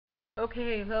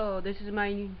Okay, hello, this is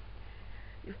my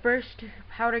first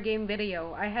powder game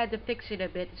video. I had to fix it a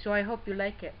bit, so I hope you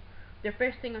like it. The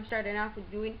first thing I'm starting off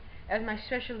with doing is my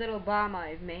special little bomb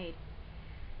I've made.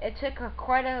 It took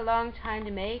quite a long time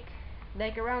to make,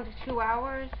 like around 2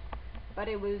 hours, but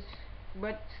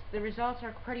the results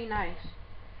are pretty nice.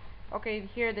 Okay,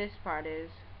 here this part is.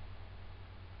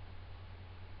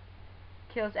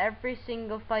 Kills every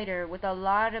single fighter with a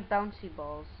lot of bouncy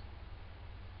balls.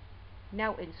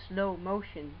 Now in slow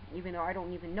motion, even though I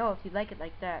don't even know if you like it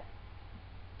like that.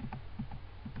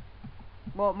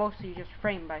 Well, mostly just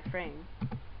frame by frame.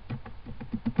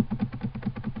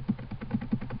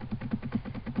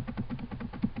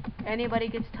 Anybody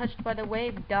gets touched by the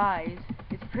wave dies.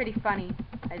 It's pretty funny.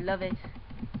 I love it.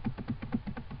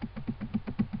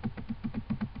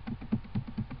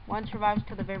 One survives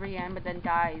to the very end, but then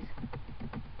dies.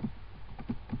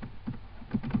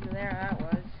 So there that was.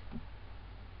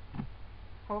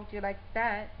 Hope you liked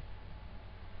that.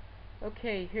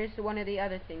 Okay, here's one of the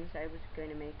other things I was going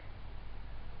to make.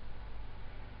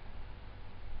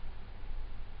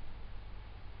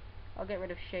 I'll get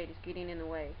rid of shade, it's getting in the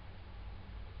way.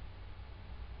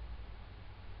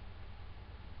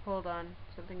 Hold on,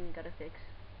 something we gotta fix.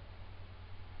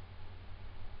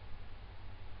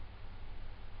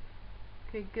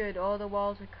 Okay, good, all the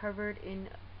walls are covered in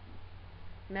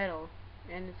metal,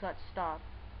 and it's got stop.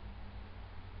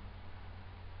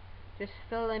 Just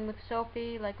fill in with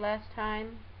Sophie like last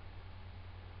time.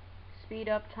 Speed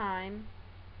up time.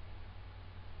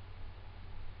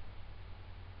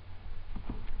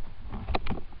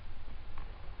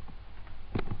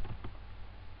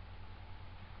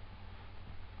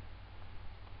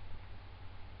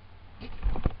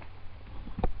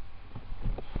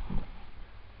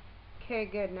 Okay,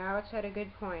 good. Now it's at a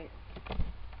good point.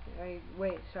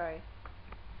 Wait, sorry.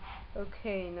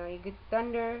 Okay, now you get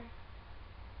thunder.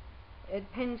 At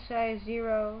pin size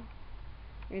 0,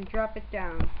 and drop it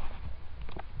down.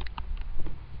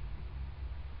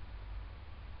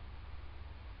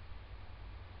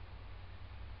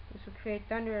 This will create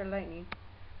thunder or lightning.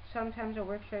 Sometimes it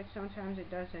works right, sometimes it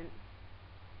doesn't.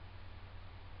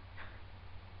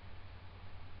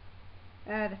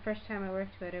 The first time it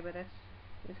worked better, but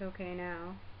it's okay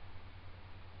now.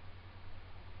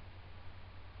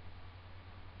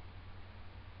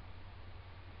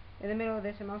 In the middle of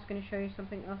this, I'm also going to show you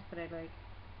something else that I like.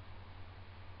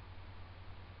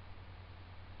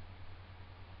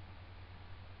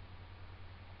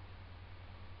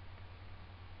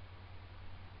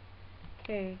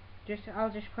 Okay,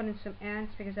 I'll just put in some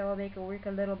ants because that will make it work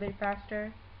a little bit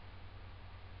faster.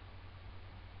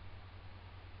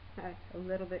 That's a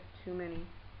little bit too many.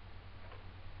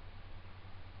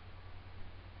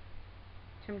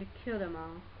 Time to kill them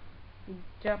all.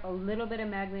 Drop a little bit of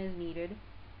magma is needed.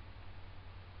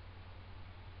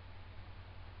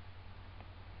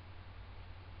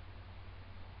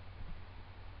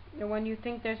 And when you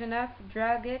think there's enough,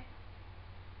 drag it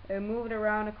and move it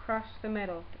around across the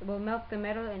metal. It will melt the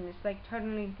metal and it's like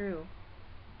tunneling through.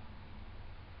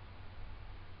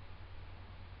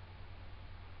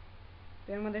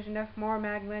 Then when there's enough more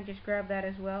magma, just grab that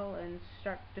as well and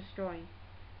start destroying.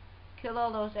 Kill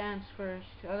all those ants first,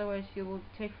 otherwise it will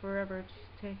take forever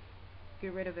to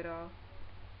get rid of it all.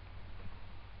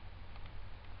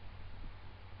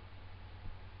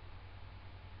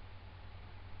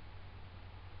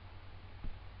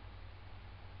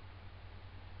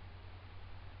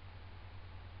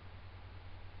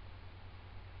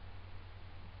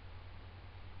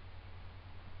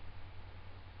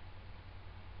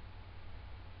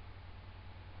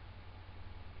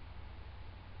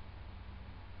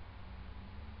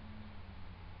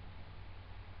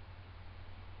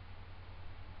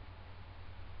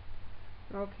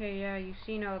 Okay, yeah, you've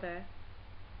seen all that.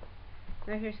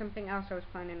 Now here's something else I was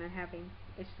planning on having.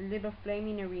 It's the little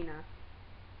flaming arena.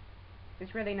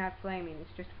 It's really not flaming,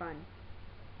 it's just fun.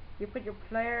 You put your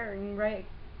player and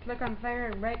click on player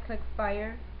and right click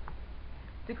fire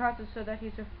to cause it so that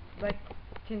he's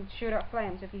can shoot out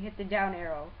flames if you hit the down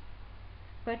arrow.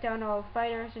 Put down all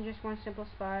fighters in just one simple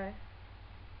spot.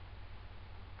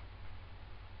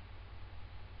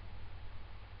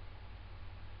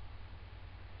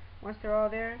 Once they're all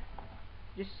there,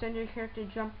 just send your character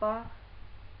to jump off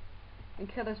and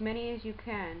kill as many as you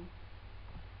can.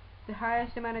 The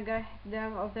highest amount of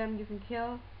them you can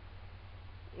kill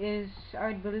is,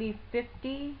 I believe,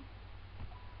 50.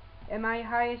 And my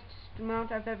highest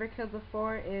amount I've ever killed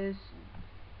before is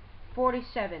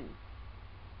 47.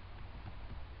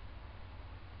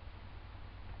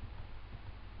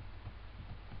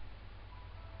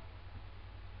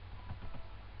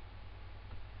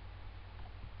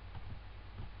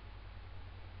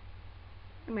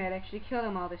 I might actually kill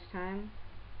them all this time.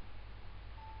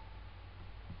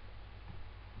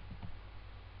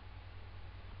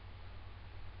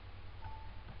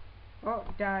 Oh,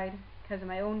 died because of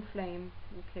my own flame.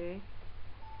 Okay.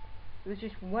 It was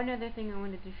just one other thing I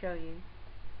wanted to show you.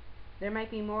 There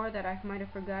might be more that I might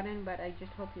have forgotten, but I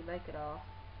just hope you like it all.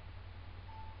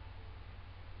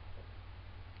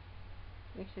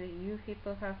 Make sure that you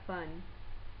people have fun.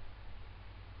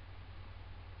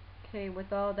 Okay,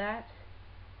 with all that,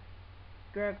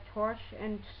 grab torch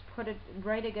and put it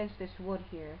right against this wood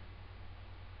here.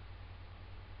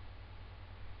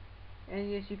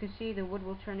 And as you can see, the wood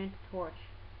will turn into torch.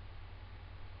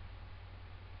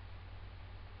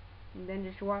 And then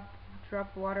just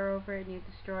drop water over it and you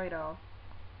destroy it all.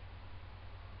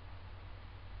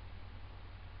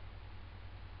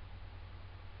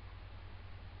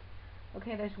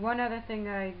 Okay, there's one other thing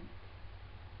I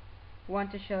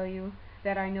want to show you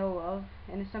that I know of,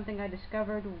 and it's something I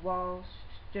discovered while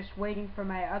just waiting for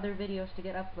my other videos to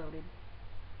get uploaded.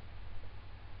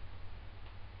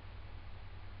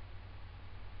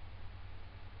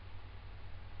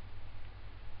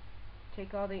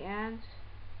 Take all the ants.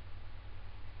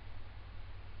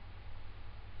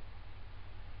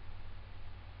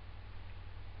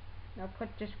 Now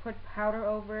just put powder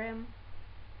over him,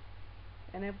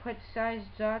 and then put size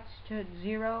dots to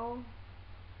 0,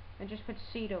 and just put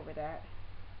seed over that.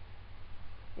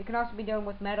 It can also be done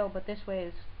with metal, but this way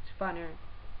is funner,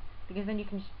 because then you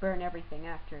can just burn everything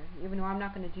after, even though I'm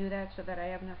not going to do that so that I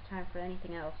have enough time for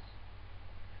anything else.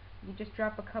 You just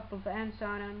drop a couple of ants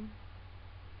on him.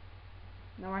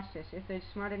 Now watch this. If they're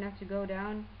smart enough to go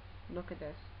down, look at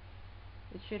this.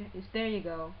 There you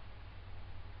go.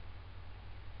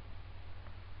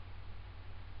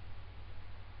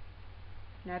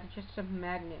 Now to just some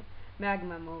magma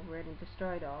over it and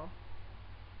destroy it all.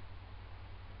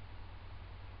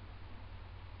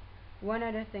 One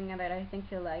other thing that I think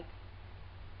you'll like,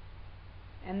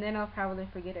 and then I'll probably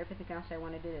forget everything else I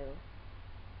want to do.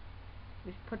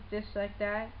 Just put this like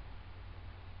that.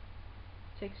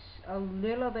 Takes a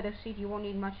little bit of seed. You won't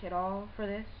need much at all for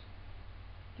this.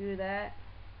 Do that.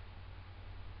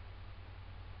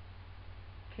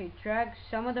 Okay, drag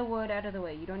some of the wood out of the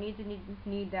way. You don't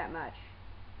need that much.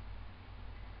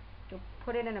 You'll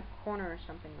put it in a corner or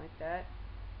something like that.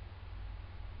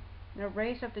 Now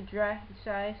raise up the drag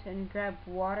size and grab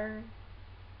water.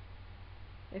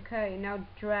 Okay, now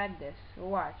drag this.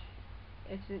 Watch.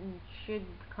 It should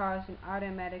cause an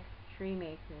automatic tree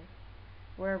maker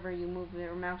wherever you move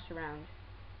your mouse around.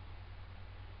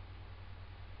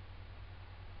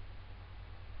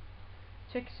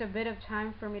 Takes a bit of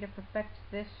time for me to perfect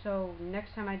this, so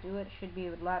next time I do it, it should be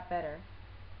a lot better.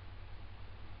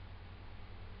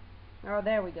 Oh,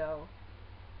 there we go.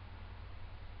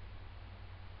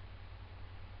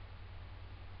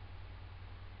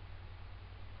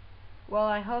 Well,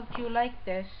 I hope you like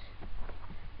this,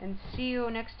 and see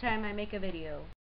you next time I make a video.